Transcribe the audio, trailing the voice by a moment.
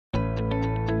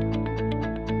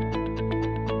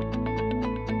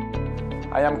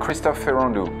I am Christophe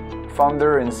Ferrandou,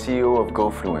 founder and CEO of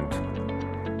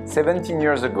goFLUENT. 17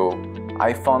 years ago,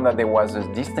 I found that there was a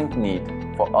distinct need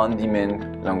for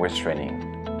on-demand language training.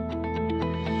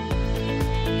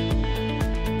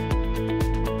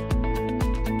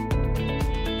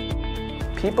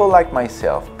 People like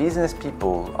myself, business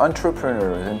people,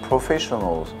 entrepreneurs and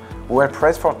professionals who were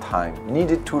pressed for time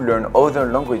needed to learn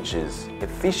other languages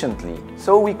efficiently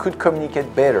so we could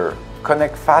communicate better,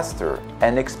 connect faster,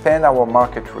 and expand our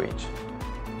market reach.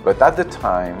 But at the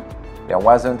time, there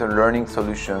wasn't a learning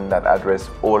solution that addressed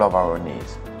all of our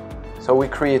needs. So we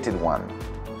created one.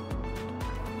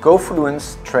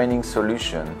 goFLUENT's training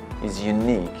solution is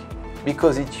unique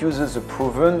because it uses a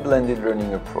proven blended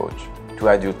learning approach to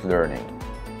adult learning.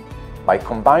 By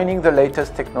combining the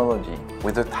latest technology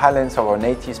with the talents of our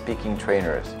native-speaking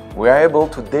trainers, we are able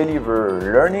to deliver a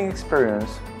learning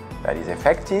experience that is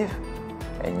effective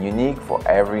and unique for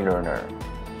every learner.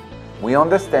 We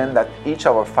understand that each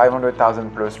of our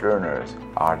 500,000 plus learners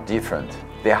are different.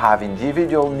 They have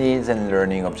individual needs and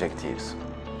learning objectives.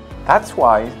 That's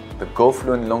why the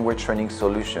goFLUENT language training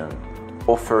solution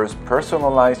offers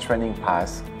personalized training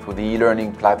paths through the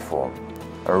eLearning platform,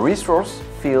 a resource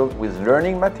filled with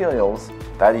learning materials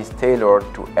that is tailored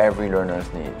to every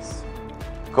learner's needs.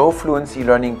 goFLUENT's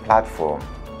eLearning platform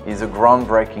is a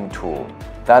groundbreaking tool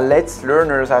that lets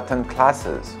learners attend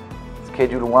classes,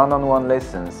 schedule one-on-one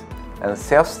lessons, and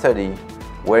self-study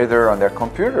whether on their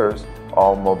computers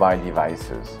or mobile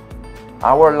devices.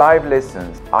 Our live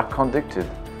lessons are conducted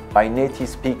by native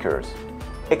speakers,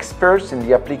 experts in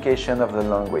the application of the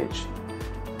language,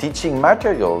 teaching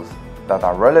materials that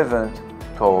are relevant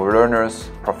to our learners'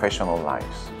 professional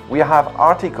lives. We have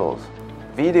articles,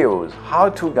 videos,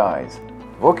 how-to guides,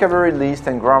 vocabulary lists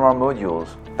and grammar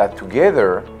modules that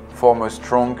together form a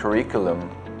strong curriculum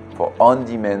for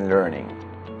on-demand learning.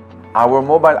 Our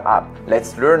mobile app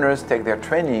lets learners take their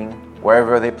training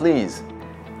wherever they please,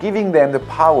 giving them the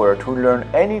power to learn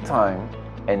anytime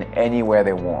and anywhere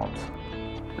they want.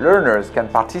 Learners can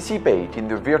participate in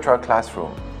the virtual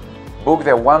classroom, book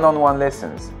their one-on-one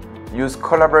lessons, use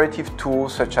collaborative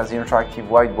tools such as interactive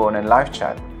whiteboard and live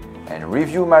chat, and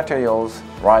review materials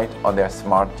right on their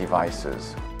smart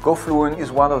devices. goFLUENT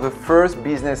is one of the first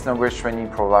business language training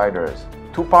providers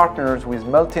to partner with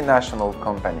multinational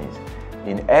companies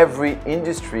in every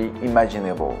industry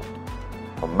imaginable,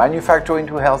 from manufacturing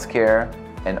to healthcare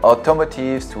and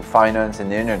automotives to finance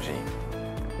and energy.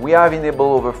 We have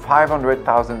enabled over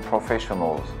 500,000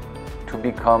 professionals to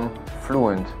become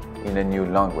fluent in a new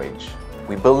language.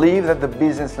 We believe that the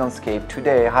business landscape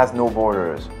today has no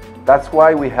borders. That's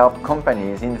why we help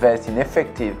companies invest in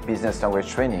effective business language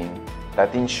training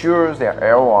that ensures their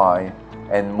ROI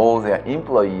and molds their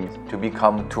employees to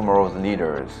become tomorrow's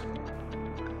leaders.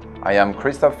 I am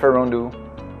Christophe Ferrandou,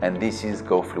 and this is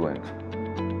goFLUENT.